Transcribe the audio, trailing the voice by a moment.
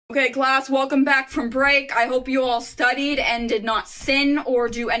Okay, class, welcome back from break. I hope you all studied and did not sin or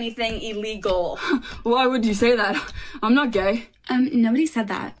do anything illegal. Why would you say that? I'm not gay. Nobody said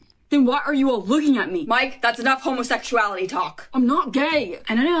that. Then why are you all looking at me? Mike, that's enough homosexuality talk. I'm not gay.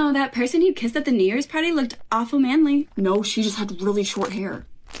 I don't know, that person you kissed at the New Year's party looked awful manly. No, she just had really short hair.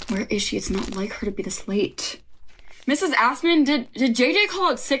 Where is she? It's not like her to be this late. Mrs. Assman, did JJ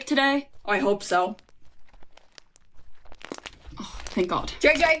call out sick today? I hope so. Oh, thank God.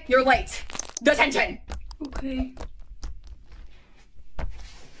 JJ, you're late. Detention. Okay.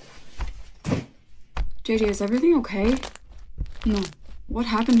 JJ, is everything okay? No. What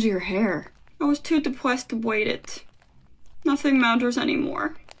happened to your hair? I was too depressed to braid it. Nothing matters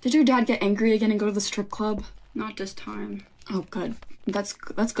anymore. Did your dad get angry again and go to the strip club? Not this time. Oh, good. That's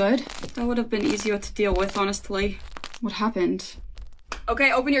good. That would have been easier to deal with, honestly. What happened?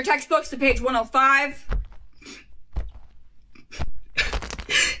 Okay, open your textbooks to page 105.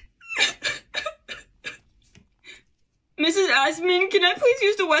 Mrs. Asman, can I please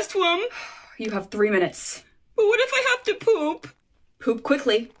use the restroom? You have 3 minutes. But what if I have to poop? Poop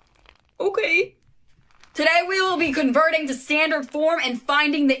quickly. Okay. Today we will be converting to standard form and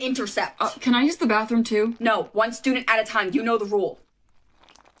finding the intercept. Can I use the bathroom too? No, one student at a time. You know the rule.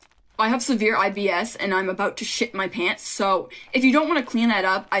 I have severe IBS and I'm about to shit my pants, so if you don't want to clean that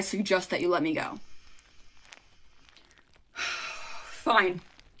up, I suggest that you let me go. Fine.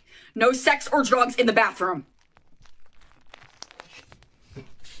 No sex or drugs in the bathroom.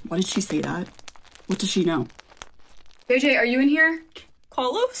 Why did she say that? What does she know? JJ, are you in here?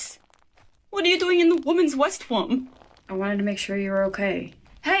 Carlos? What are you doing in the women's restroom? I wanted to make sure you were okay.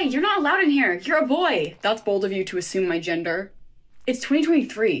 Hey, you're not allowed in here. You're a boy. That's bold of you to assume my gender. It's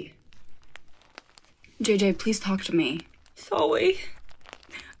 2023. JJ, please talk to me. Sorry.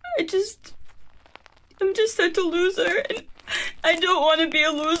 I'm just such a loser, and I don't want to be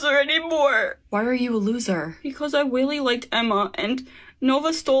a loser anymore. Why are you a loser? Because I really liked Emma, and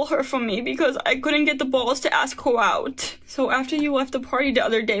Nova stole her from me because I couldn't get the balls to ask her out. So after you left the party the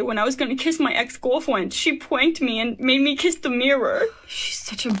other day when I was gonna kiss my ex-girlfriend, she pranked me and made me kiss the mirror. She's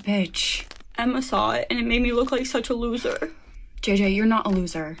such a bitch. Emma saw it, and it made me look like such a loser. JJ, you're not a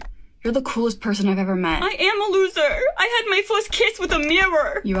loser. You're the coolest person I've ever met. I am a loser! I had my first kiss with a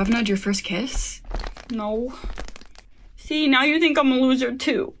mirror! You haven't had your first kiss? No. See, now you think I'm a loser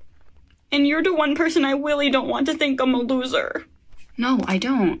too. And you're the one person I really don't want to think I'm a loser. No, I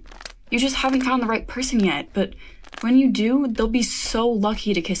don't. You just haven't found the right person yet, but when you do, they'll be so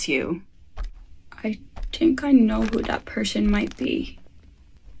lucky to kiss you. I think I know who that person might be.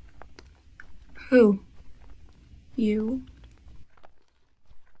 Who? You.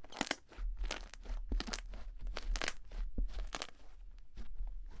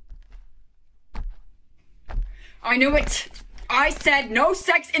 I knew it. I said no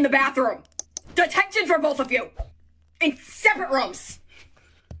sex in the bathroom. Detention for both of you. In separate rooms.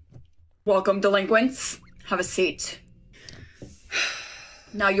 Welcome, delinquents. Have a seat.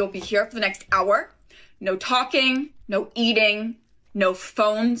 Now you'll be here for the next hour. No talking, no eating, no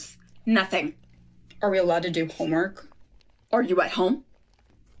phones, nothing. Are we allowed to do homework? Are you at home?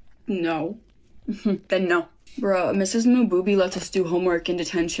 No. Then no. Bruh, Mrs. Mabooby lets us do homework in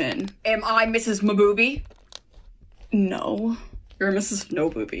detention. Am I Mrs. Mabooby? No. You're Mrs. No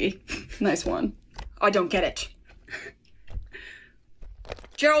Booby. Nice one. I don't get it.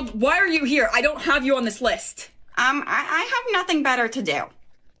 Gerald, why are you here? I don't have you on this list. I have nothing better to do.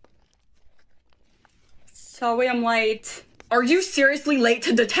 Sorry I'm late. Are you seriously late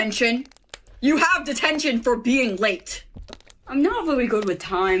to detention? You have detention for being late. I'm not really good with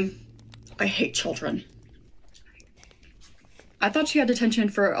time. I hate children. I thought she had detention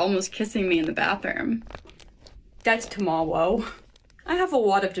for almost kissing me in the bathroom. That's tomorrow. I have a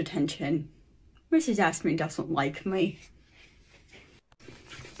lot of detention. Mrs. Asman doesn't like me.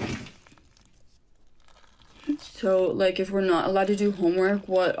 So, like, if we're not allowed to do homework,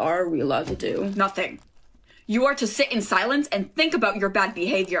 what are we allowed to do? Nothing. You are to sit in silence and think about your bad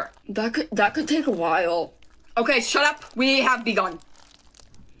behavior. That could take a while. Okay, shut up. We have begun.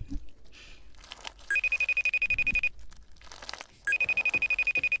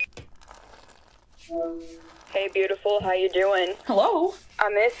 Hey, beautiful, how you doing? Hello. I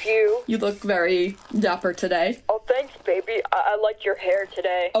miss you. You look very dapper today. Oh, thanks, baby. I like your hair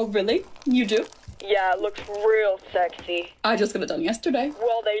today. Oh, really? You do? Yeah, it looks real sexy. I just got it done yesterday.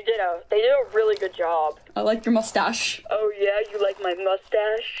 Well, they did a really good job. I like your mustache. Oh, yeah, you like my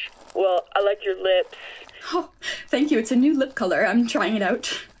mustache? Well, I like your lips. Oh, thank you. It's a new lip color. I'm trying it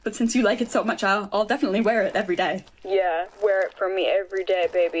out. But since you like it so much, I'll definitely wear it every day. Yeah, wear it for me every day,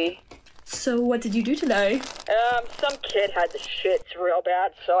 baby. So what did you do today? Some kid had the shits real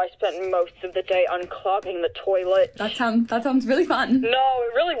bad, so I spent most of the day unclogging the toilet. That sounds really fun. No,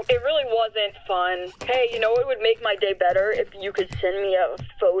 it really wasn't fun. Hey, you know what would make my day better? If you could send me a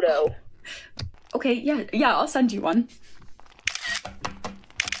photo. Okay, yeah, I'll send you one.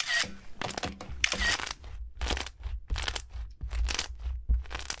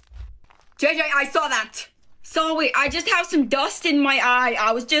 JJ, I saw that. Sorry, I just have some dust in my eye.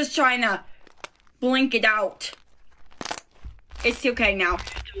 I was just trying to blink it out. It's okay now.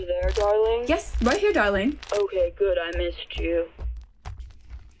 You there, darling? Yes, right here, darling. Okay, good. I missed you.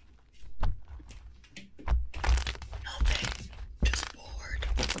 Nothing. Just bored.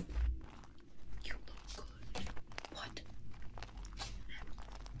 You look good. What?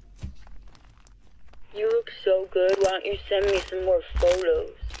 You look so good. Why don't you send me some more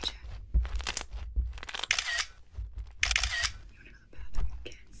photos?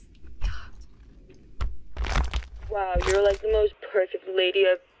 Wow, you're like the most perfect lady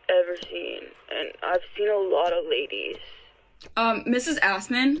I've ever seen. And I've seen a lot of ladies. Mrs.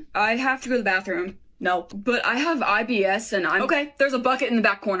 Assman, I have to go to the bathroom. No, but I have IBS and I'm... Okay, there's a bucket in the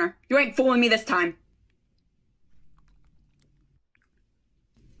back corner. You ain't fooling me this time.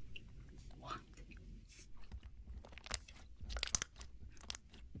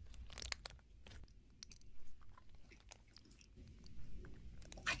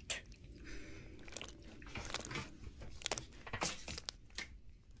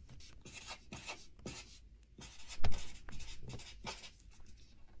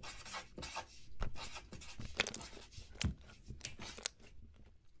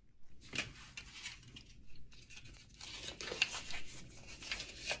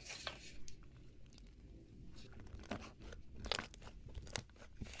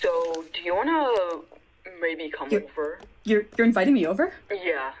 So, do you wanna maybe come over? You're inviting me over?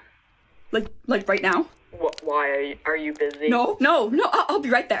 Yeah. Like right now? Why? Are you busy? No, I'll be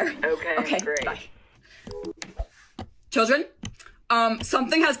right there. Okay, great. Bye. Children,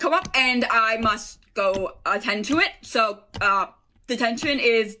 something has come up and I must go attend to it. So, detention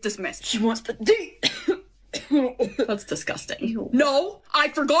is dismissed. She wants the date. That's disgusting. No, I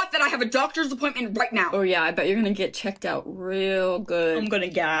forgot that I have a doctor's appointment right now. Oh yeah, I bet you're gonna get checked out real good. I'm gonna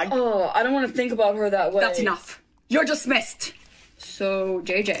gag. Oh, I don't want to think about her that way. That's enough. You're dismissed. So,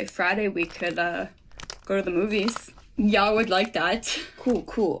 JJ, Friday we could, go to the movies. Yeah, I would like that.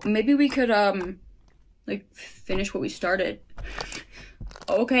 Cool. Maybe we could, like, finish what we started.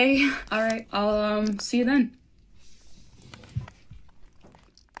 Okay. Alright, I'll, see you then.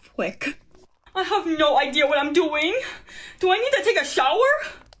 Quick. I have no idea what I'm doing. Do I need to take a shower?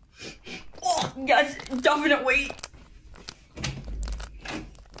 Oh, yes, definitely.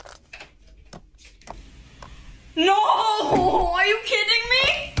 No! Are you kidding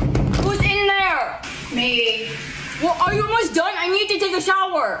me? Who's in there? Me. Well, are you almost done? I need to take a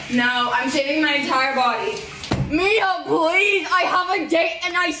shower. No, I'm shaving my entire body. Mia, please! I have a date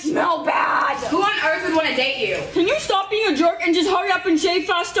and I smell bad! Who on earth would want to date you? Can you stop being a jerk and just hurry up and shave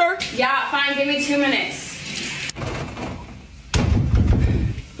faster? Yeah, fine, give me 2 minutes.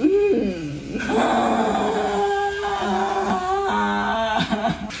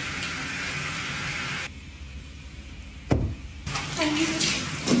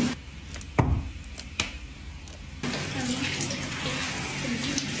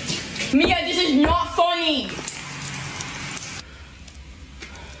 Mia, this is not funny!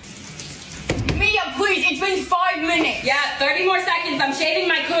 Mia, please, it's been 5 minutes! Yeah, 30 more seconds, I'm shaving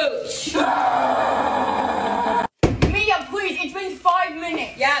my cooch! Mia, please, it's been 5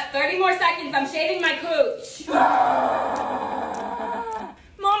 minutes! Yeah, 30 more seconds, I'm shaving my cooch!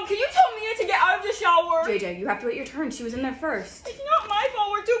 Mom, can you tell Mia to get out of the shower? JJ, you have to wait your turn. She was in there first. It's not my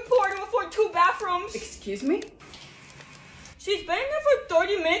fault. We're too poor to afford 2 bathrooms. Excuse me? She's been in there for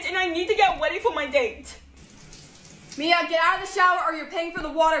 30 minutes and I need to get ready for my date. Mia, get out of the shower or you're paying for the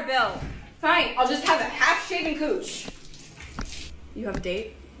water bill. Fine, I'll just have a half-shaven cooch. You have a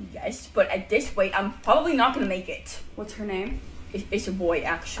date? Yes, but at this rate, I'm probably not gonna make it. What's her name? It's a boy,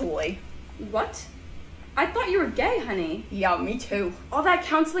 actually. What? I thought you were gay, honey. Yeah, me too. All that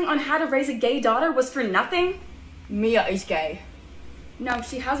counseling on how to raise a gay daughter was for nothing? Mia is gay. No,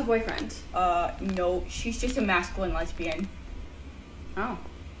 she has a boyfriend. No, she's just a masculine lesbian. Oh.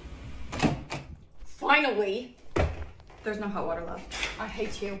 Finally! There's no hot water left. I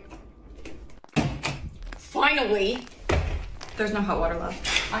hate you. Finally! There's no hot water left.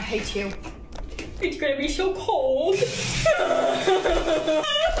 I hate you. It's gonna be so cold. This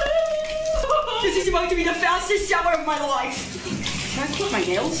is about to be the fastest shower of my life. Can I clip my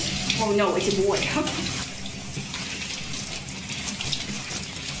nails? Oh no, it's a boy.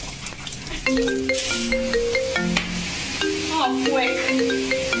 Oh, quick.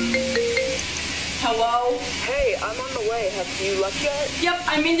 Hello? Hey, I'm on the way. Have you left yet? Yep,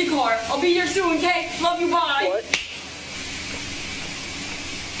 I'm in the car. I'll be here soon, okay? Love you, bye. What?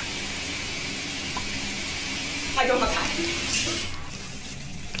 I don't have time.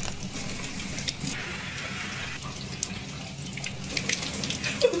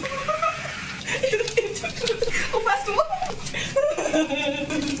 Oh, fast.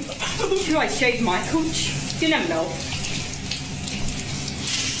 Should I shave my cooch? You never know.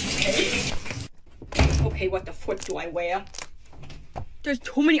 Okay, what the fuck do I wear? There's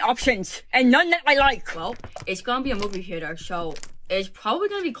too many options, and none that I like. Well, it's gonna be a movie theater, so it's probably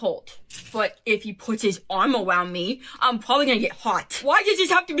gonna be cold. But if he puts his arm around me, I'm probably gonna get hot. Why does this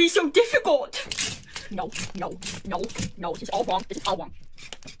have to be so difficult? No. This is all wrong. This is all wrong.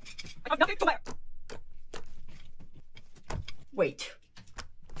 I have nothing to wear. Wait.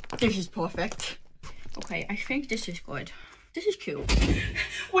 This is perfect. Okay, I think this is good. This is cute.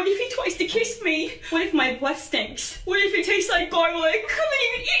 What if he tries to kiss me? What if my breath stinks? What if it tastes like garlic? I haven't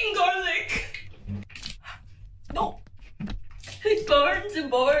even eaten garlic. No. It burns, it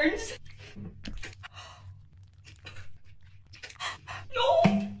burns. No.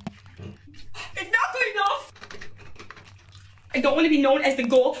 It's not good enough. I don't want to be known as the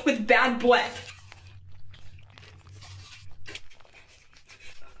girl with bad breath.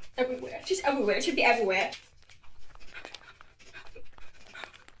 Everywhere, just everywhere. It should be everywhere.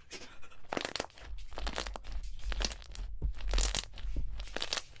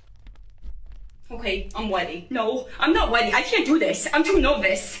 Okay, I'm ready. No, I'm not ready. I can't do this. I'm too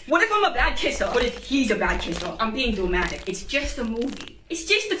nervous. What if I'm a bad kisser? What if he's a bad kisser? I'm being dramatic. It's just a movie. It's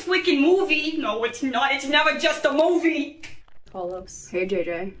just a freaking movie. No, it's not. It's never just a movie. Olives. Hey,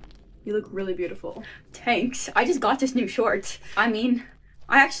 JJ. You look really beautiful. Thanks. I just got this new short. I mean,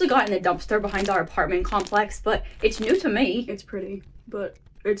 I actually got it in a dumpster behind our apartment complex, but it's new to me. It's pretty, but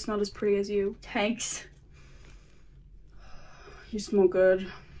it's not as pretty as you. Thanks. You smell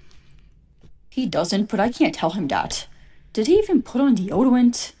good. He doesn't, but I can't tell him that. Did he even put on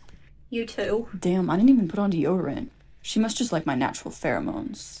deodorant? You too. Damn, I didn't even put on deodorant. She must just like my natural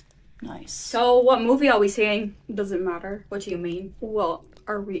pheromones. Nice. So, what movie are we seeing? Doesn't matter. What do you mean? Well,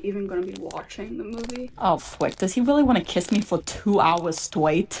 are we even gonna be watching the movie? Oh, frick. Does he really want to kiss me for 2 hours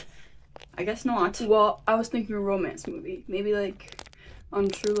straight? I guess not. Well, I was thinking a romance movie. Maybe like On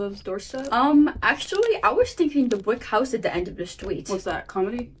True Love's Doorstep? Actually, I was thinking The Brick House at the End of the Street. What's that,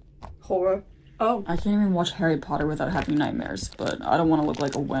 comedy? Horror. Oh. I can't even watch Harry Potter without having nightmares, but I don't want to look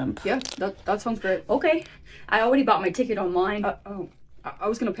like a wimp. Yeah, that sounds great. Okay. I already bought my ticket online. I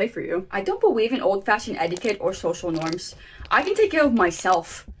was gonna pay for you. I don't believe in old-fashioned etiquette or social norms. I can take care of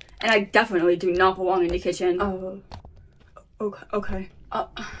myself, and I definitely do not belong in the kitchen. Okay.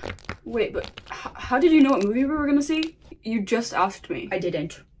 Wait, but how did you know what movie we were gonna see? You just asked me. I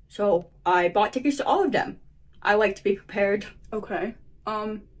didn't. So, I bought tickets to all of them. I like to be prepared. Okay.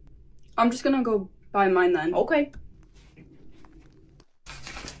 I'm just gonna go buy mine then. Okay.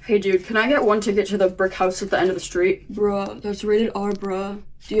 Hey dude, can I get one ticket to the brick house at the end of the street? Bruh, that's rated R, bruh.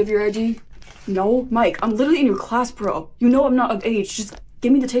 Do you have your ID? No, Mike, I'm literally in your class, bro. You know I'm not of age, just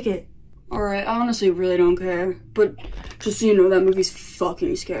give me the ticket. Alright, I honestly really don't care. But just so you know, that movie's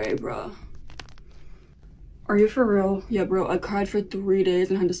fucking scary, bruh. Are you for real? Yeah, bro, I cried for 3 days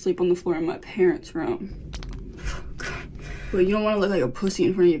and had to sleep on the floor in my parents' room. But you don't want to look like a pussy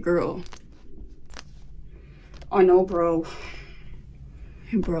in front of your girl. I know, bro.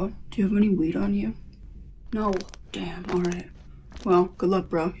 Hey, bro, do you have any weed on you? No. Damn, alright. Well, good luck,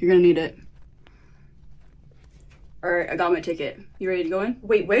 bro. You're gonna need it. Alright, I got my ticket. You ready to go in?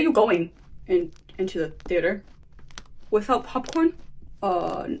 Wait, where are you going? Into the theater. Without popcorn?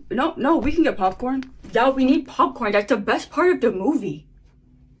 No, we can get popcorn. Yeah, we need popcorn. That's the best part of the movie.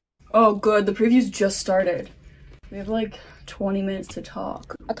 Oh, good. The preview's just started. We have like 20 minutes to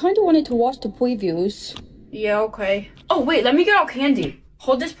talk. I kind of wanted to watch the previews. Yeah, okay. Oh, wait, let me get out candy.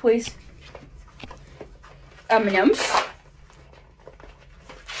 Hold this, please. M&M's.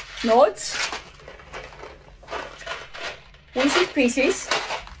 Nuts. Reese's Pieces.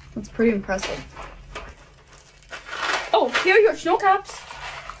 That's pretty impressive. Oh, here are your snow caps.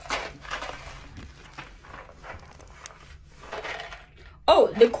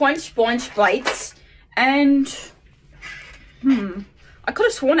 Oh, the Crunch Bunch Bites. And... I could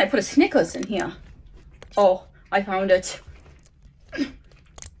have sworn I put a Snickers in here. Oh, I found it.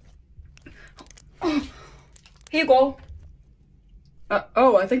 Here you go.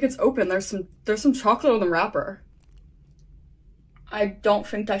 Oh, I think it's open. There's some chocolate on the wrapper. I don't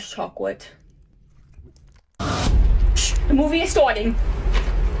think that's chocolate. Shh, the movie is starting.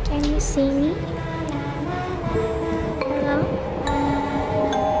 Can you see me? Hello?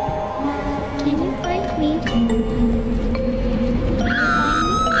 Can you find me?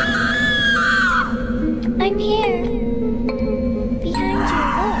 I'm here. Behind you,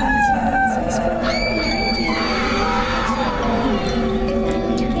 look. Behind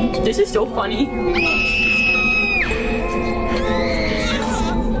you. This is so funny. Don't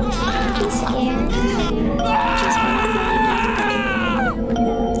be scared. Just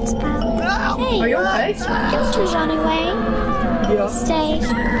hey, Are you okay? don't you run away. Yeah.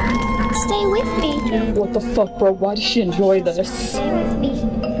 Stay with me. What the fuck, bro? Why does she enjoy this? Stay with me.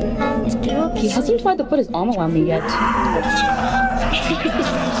 He hasn't tried to put his arm around me yet.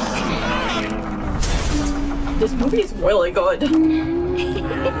 This movie is really good.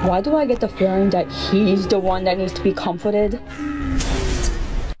 Why do I get the feeling that he's the one that needs to be comforted?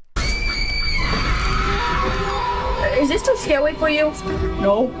 Is this too scary for you?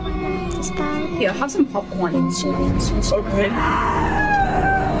 No. Here, have some popcorn. Okay.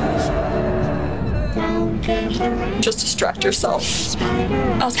 Just distract yourself.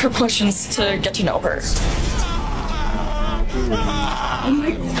 Ask her questions to get to know her. Oh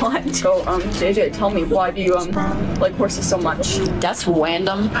my god. So, JJ, tell me, why do you, like horses so much? That's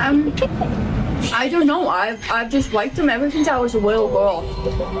random. I don't know. I've just liked them ever since I was a little girl.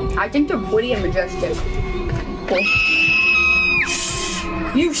 I think they're pretty and majestic. Cool.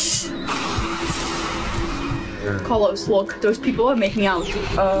 You shh. Carlos, look, those people are making out.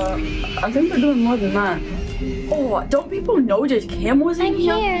 I think they're doing more than that. Oh, don't people know there's cameras in I'm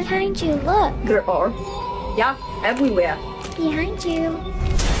here? here, behind you, look. There are. Yeah, everywhere. Behind you.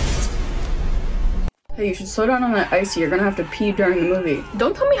 Hey, you should slow down on that icy. You're gonna have to pee during the movie.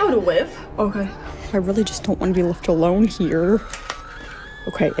 Don't tell me how to live. Okay. I really just don't want to be left alone here.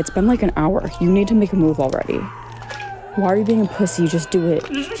 Okay, it's been like an hour. You need to make a move already. Why are you being a pussy? Just do it.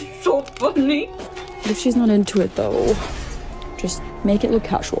 This is so funny. What if she's not into it though? Just make it look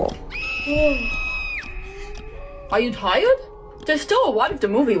casual. Are you tired? There's still a lot of the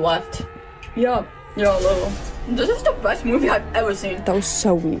movie left. Yeah, a little. This is the best movie I've ever seen. That was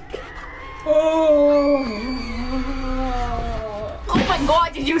so weak. Oh my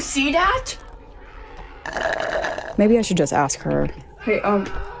god, did you see that? Maybe I should just ask her. Hey,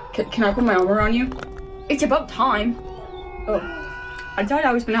 can I put my arm around you? It's about time. Oh, I thought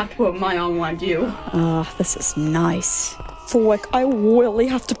I was gonna have to put my arm around you. This is nice. Frick, I really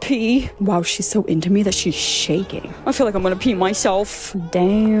have to pee. Wow, she's so into me that she's shaking. I feel like I'm gonna pee myself.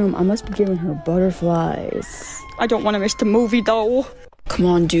 Damn, I must be giving her butterflies. I don't want to miss the movie though. Come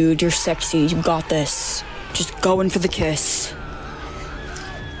on, dude, you're sexy. You got this. Just go in for the kiss.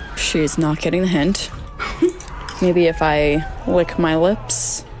 She's not getting the hint. Maybe if I lick my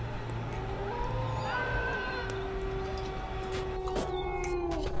lips.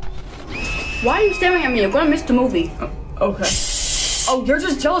 Why are you staring at me? I'm gonna miss the movie. Okay. Oh, you're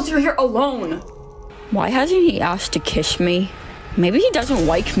just jealous you're here alone. Why hasn't he asked to kiss me? Maybe he doesn't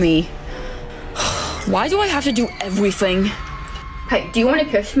like me. Why do I have to do everything? Hey, do you want to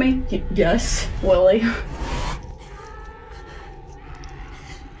kiss me? Yes, Willie.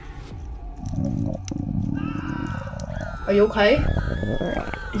 Are you okay?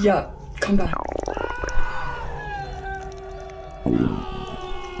 Yeah, come back.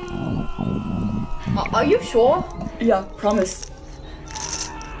 Are you sure? Yeah, promise.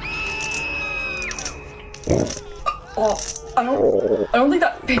 Oh, I don't think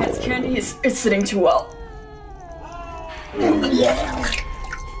that pants candy is sitting too well.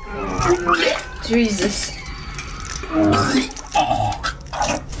 Jesus.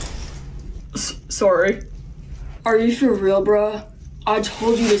 Sorry. Are you for real, bruh? I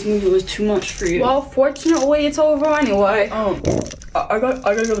told you this movie was too much for you. Well, fortunately, it's over anyway. I gotta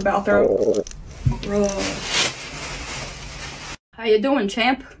go to the bathroom. Bruh. How you doing,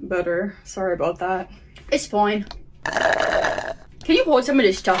 champ? Better. Sorry about that. It's fine. Can you hold some of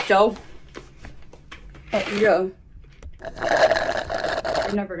this stuff, though? Yeah.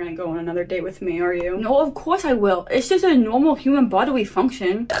 You're never gonna go on another date with me, are you? No, of course I will. It's just a normal human bodily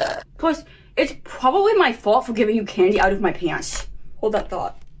function. Plus, it's probably my fault for giving you candy out of my pants. Hold that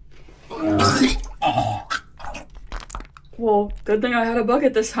thought. Well, good thing I had a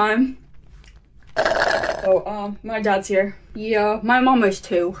bucket this time. Oh, my dad's here. Yeah, my mom is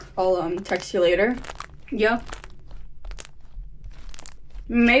too. I'll, text you later. Yeah.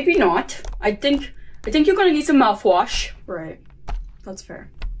 Maybe not. I think you're gonna need some mouthwash. Right. That's fair.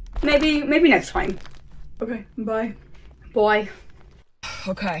 Maybe next time. Okay, bye. Bye.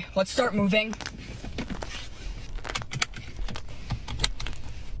 Okay, let's start moving.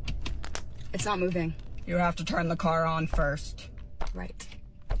 It's not moving. You have to turn the car on first. Right.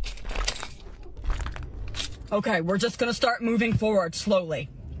 Okay, we're just gonna start moving forward slowly.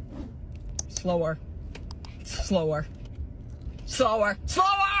 Slower. Slower. Slower.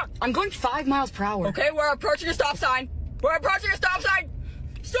 Slower! I'm going 5 miles per hour. Okay, we're approaching a stop sign. We're approaching a stop sign!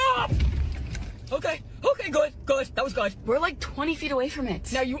 Stop! Okay, good. That was good. We're like 20 feet away from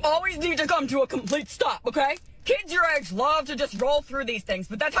it. Now, you always need to come to a complete stop, okay? Kids your age love to just roll through these things,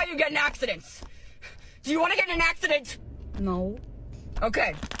 but that's how you get in accidents. Do you want to get in an accident? No.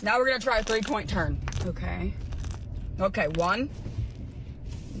 Okay, now we're gonna try a 3-point turn. Okay. Okay, 1.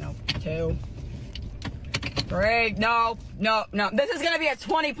 No, 2. 3. No. This is gonna be a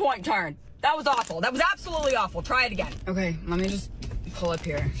 20-point turn. That was awful. That was absolutely awful. Try it again. Okay, let me just pull up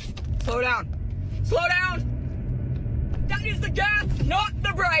here. Slow down. Slow down! That is the gas, not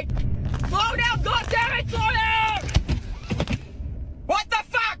the brake! Slow down! God damn it! Slow down! What the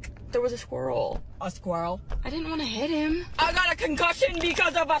fuck? There was a squirrel. A squirrel? I didn't want to hit him. I got a concussion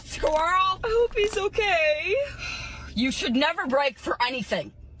because of a squirrel? I hope he's okay. You should never brake for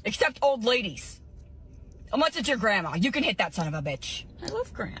anything. Except old ladies. Unless it's your grandma. You can hit that son of a bitch. I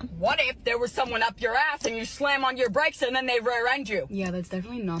love Graham. What if there was someone up your ass and you slam on your brakes and then they rear end you? Yeah, that's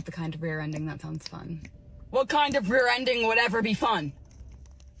definitely not the kind of rear ending that sounds fun. What kind of rear ending would ever be fun?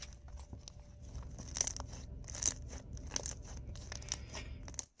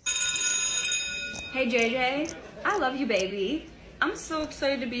 Hey JJ, I love you, baby. I'm so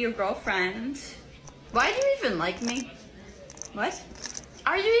excited to be your girlfriend. Why do you even like me? What?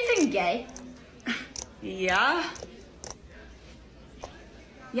 Are you even gay? Yeah.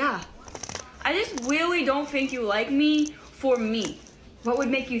 Yeah. I just really don't think you like me for me. What would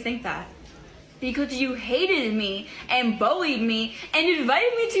make you think that? Because you hated me and bullied me and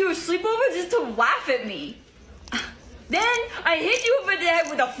invited me to your sleepover just to laugh at me. Then I hit you over the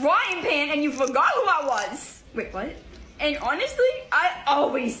head with a frying pan and you forgot who I was. Wait, what? And honestly, I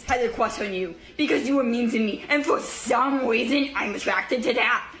always had a crush on you because you were mean to me, and for some reason, I'm attracted to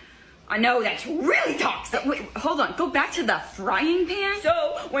that. I know that's really toxic. Wait, hold on. Go back to the frying pan?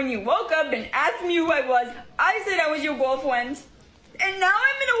 So, when you woke up and asked me who I was, I said I was your girlfriend. And now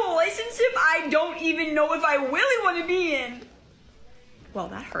I'm in a relationship I don't even know if I really want to be in. Well,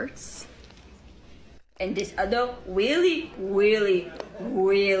 that hurts. And this other really, really,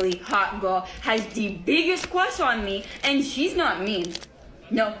 really hot girl has the biggest crush on me, and she's not mean.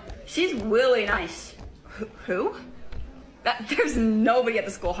 No, she's really nice. Who? There's nobody at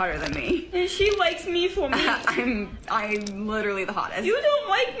the school hotter than me. And she likes me for me. I'm literally the hottest. You don't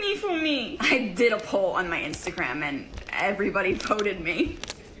like me for me. I did a poll on my Instagram and everybody voted me.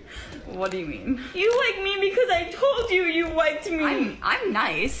 What do you mean? You like me because I told you you liked me. I'm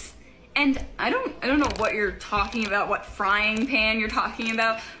nice. And I don't know what you're talking about, what frying pan you're talking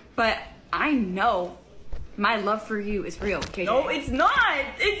about, but I know my love for you is real, JJ. No, it's not.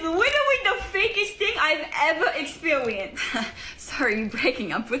 It's literally the fakest thing I've ever experienced. So are you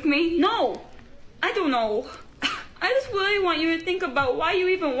breaking up with me? No, I don't know. I just really want you to think about why you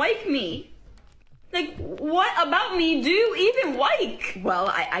even like me. Like, what about me do you even like? Well,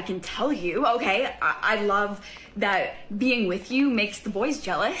 I can tell you, okay? I love that being with you makes the boys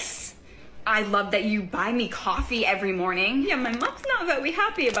jealous. I love that you buy me coffee every morning. Yeah, my mom's not very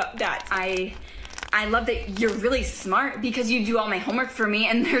happy about that. I love that you're really smart because you do all my homework for me,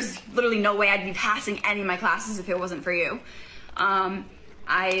 and there's literally no way I'd be passing any of my classes if it wasn't for you.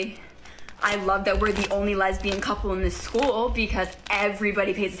 I love that we're the only lesbian couple in this school because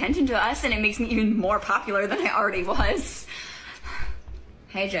everybody pays attention to us, and it makes me even more popular than I already was.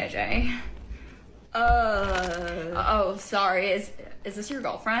 Hey, JJ. Oh, sorry. Is this your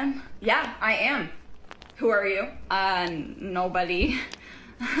girlfriend? Yeah, I am. Who are you? Nobody.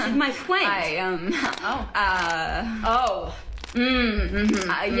 She's my friend.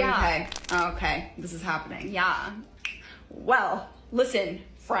 Yeah. Okay. This is happening. Yeah. Well, listen,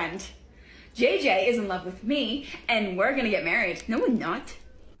 friend. JJ is in love with me, and we're gonna get married. No, we're not.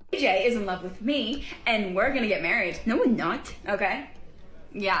 JJ is in love with me, and we're gonna get married. No, we're not. Okay?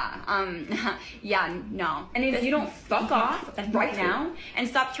 Yeah, yeah, no. And if you don't fuck off right now and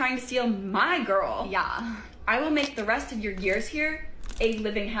stop trying to steal my girl, Yeah. I will make the rest of your years here a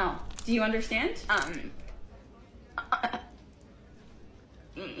living hell. Do you understand?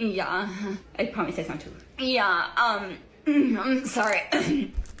 Yeah. I promise I sound too. Yeah, I'm sorry.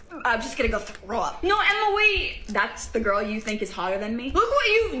 I'm just gonna go throw up. No, Emily! That's the girl you think is hotter than me? Look what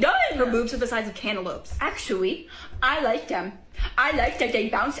you've done! Her boobs are the size of cantaloupes. Actually, I like them. I like that they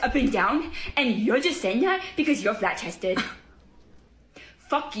bounce up and down, and you're just saying that because you're flat-chested.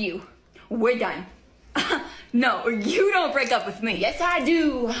 Fuck you. We're done. No, you don't break up with me. Yes, I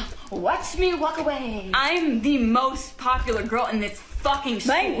do. Watch me walk away. I'm the most popular girl in this fucking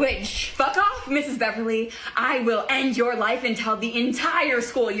school. Language. Fuck off, Mrs. Beverly. I will end your life and tell the entire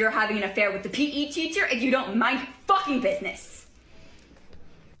school you're having an affair with the PE teacher if you don't mind your fucking business.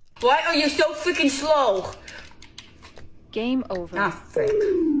 Why are you so freaking slow? Game over. Ah, frick.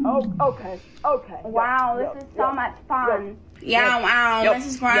 Oh, okay. Wow, this is so much fun. Yeah, wow, this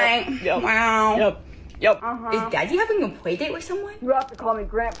is great. Wow. Yep. Is Daddy having a play date with someone? You have to call me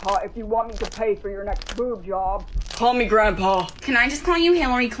Grandpa if you want me to pay for your next boob job. Call me Grandpa. Can I just call you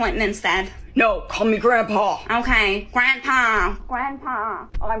Hillary Clinton instead? No, call me Grandpa. Okay, Grandpa. Grandpa.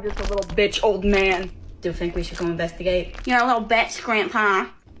 I'm just a little Bitch, old man. Do you think we should go investigate? You're a little bitch, Grandpa.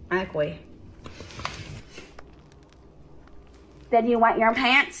 Exactly. Did you wet your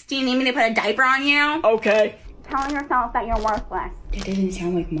pants? Do you need me to put a diaper on you? Okay. Telling yourself that you're worthless. That doesn't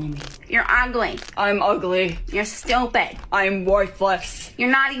sound like Mommy. You're ugly. I'm ugly. You're stupid. I'm worthless. You're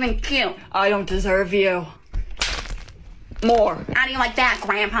not even cute. I don't deserve you. More. How do you like that,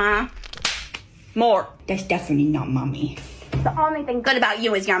 Grandpa? More. That's definitely not Mommy. The only thing good about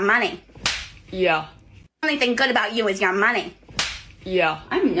you is your money. Yeah. The only thing good about you is your money. Yeah.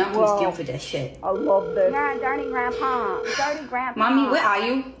 I'm not gonna steal for this shit. I love this. You're a dirty Grandpa. Dirty Grandpa. Mommy, where are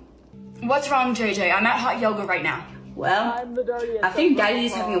you? What's wrong, JJ? I'm at hot yoga right now. Well, I'm the dirtiest. I think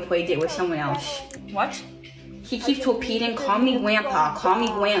Daddy's having a play date with someone else. What? He keeps repeating, call me Grandpa, call me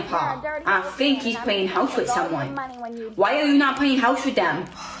Grandpa. I think he's playing house with someone. Why are you not playing house with them?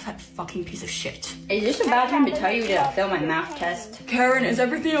 That fucking piece of shit. Is this a bad time to tell you that I failed my math test? Karen, is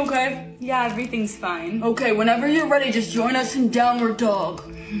everything okay? Yeah, everything's fine. Okay, whenever you're ready, just join us in Downward Dog.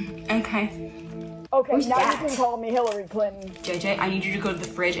 Okay. Okay, now that? you can call me Hillary Clinton. JJ, I need you to go to the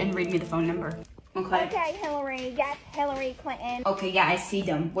fridge and read me the phone number. Okay. Okay, Hillary. Yes, Hillary Clinton. Okay, yeah, I see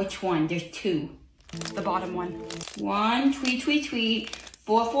them. Which one? There's two. The bottom one. 1 tweet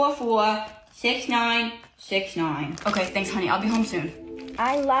 444 6969. Okay, thanks, honey. I'll be home soon.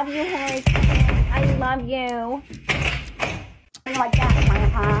 I love you, Hillary Clinton. I love you. You like that,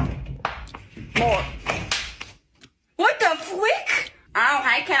 Grandpa? More. What the flick? Oh,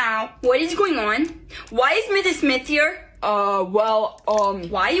 hi, cow. What is going on? Why is Mrs. Smith here? Why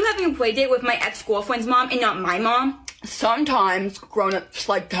are you having a play date with my ex-girlfriend's mom and not my mom? Sometimes grown-ups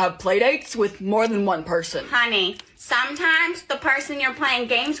like to have playdates with more than one person. Honey, sometimes the person you're playing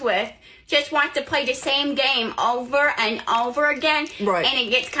games with just wants to play the same game over and over again. Right. And it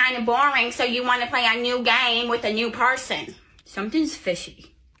gets kind of boring, so you want to play a new game with a new person. Something's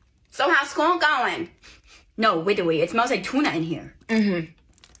fishy. So how's school going? No, wait, it smells like tuna in here. Mm-hmm.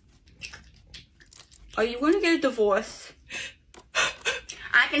 Are you gonna get a divorce?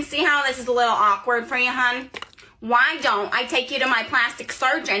 I can see how this is a little awkward for you, hun. Why don't I take you to my plastic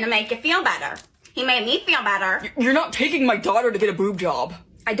surgeon to make you feel better? He made me feel better. You're not taking my daughter to get a boob job.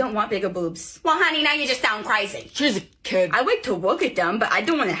 I don't want bigger boobs. Well, honey, now you just sound crazy. She's a kid. I like to look at them, but I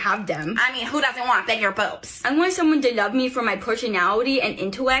don't want to have them. I mean, who doesn't want bigger boobs? I want someone to love me for my personality and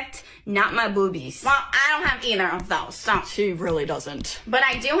intellect, not my boobies. Well, I don't have either of those, so. She really doesn't. But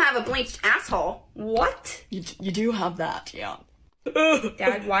I do have a bleached asshole. What? You do have that, yeah.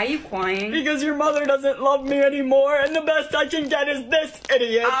 Dad, why are you crying? Because your mother doesn't love me anymore, and the best I can get is this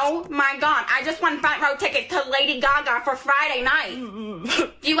idiot. Oh my god, I just won front row tickets to Lady Gaga for Friday night.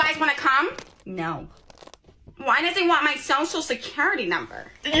 Do you guys want to come? No. Why does he want my social security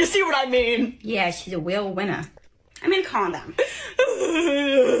number? You see what I mean? Yeah, she's a real winner. I'm in condom.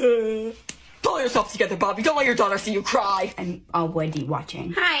 Pull yourself together, Bobby. Don't let your daughter see you cry. I'm already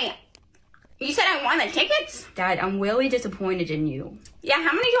watching. Hi. You said I won the tickets? Dad, I'm really disappointed in you. Yeah,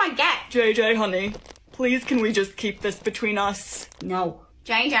 how many do I get? JJ, honey, please can we just keep this between us? No.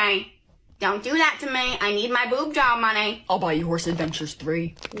 JJ, don't do that to me. I need my boob job money. I'll buy you Horse Adventures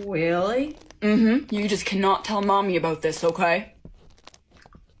 3. Really? Mm-hmm. You just cannot tell Mommy about this, okay?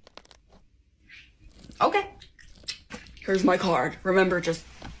 Okay. Here's my card. Remember, just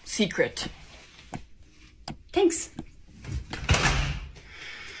secret. Thanks.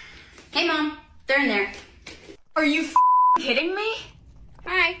 Hey, Mom. They're in there. Are you kidding me?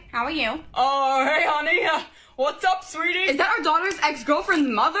 Hi, how are you? Oh, hey, honey. What's up, sweetie? Is that our daughter's ex-girlfriend's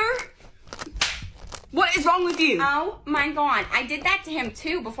mother? What is wrong with you? Oh my god, I did that to him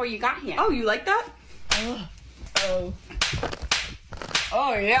too before you got here. Oh, you like that?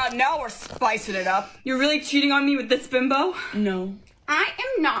 Oh, yeah, now we're spicing it up. You're really cheating on me with this bimbo? No. I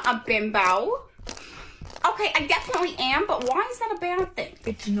am not a bimbo. Okay, I definitely am, but why is that a bad thing?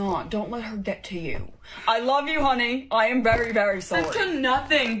 It's not. Don't let her get to you. I love you, honey. I am very, very sorry. I've done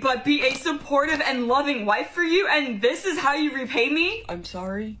nothing but be a supportive and loving wife for you, and this is how you repay me? I'm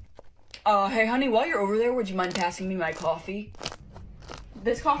sorry. Hey, honey, while you're over there, would you mind passing me my coffee?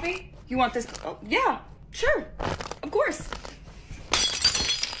 This coffee? You want this? Oh, yeah, sure. Of course.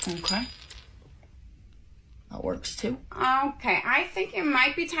 Okay. That works too. Okay, I think it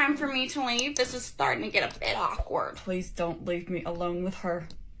might be time for me to leave. This is starting to get a bit awkward. Please don't leave me alone with her.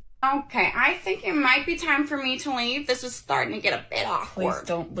 Okay, I think it might be time for me to leave. This is starting to get a bit awkward. Please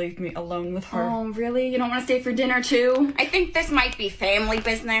don't leave me alone with her. Oh, really? You don't want to stay for dinner too? I think this might be family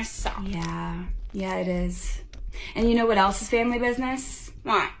business, so. Yeah, it is. And you know what else is family business?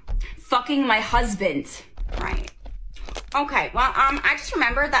 What? Fucking my husband. Right. Okay, well, I just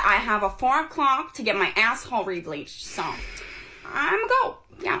remembered that I have a 4 o'clock to get my asshole rebleached, so I'm go.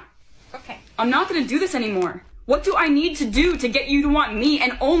 Yeah. Okay. I'm not gonna do this anymore. What do I need to do to get you to want me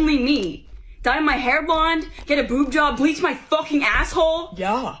and only me? Dye my hair blonde? Get a boob job? Bleach my fucking asshole?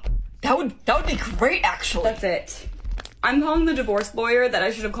 Yeah. That would be great, actually. That's it. I'm calling the divorce lawyer that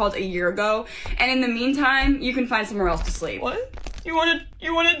I should have called a year ago, and in the meantime, you can find somewhere else to sleep. What? You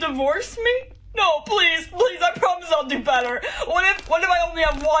wanna divorce me? No, please, I promise I'll do better. What if I only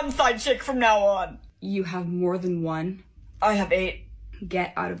have one side chick from now on? You have more than one? I have 8.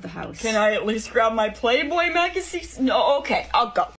 Get out of the house. Can I at least grab my Playboy magazine? No, okay, I'll go.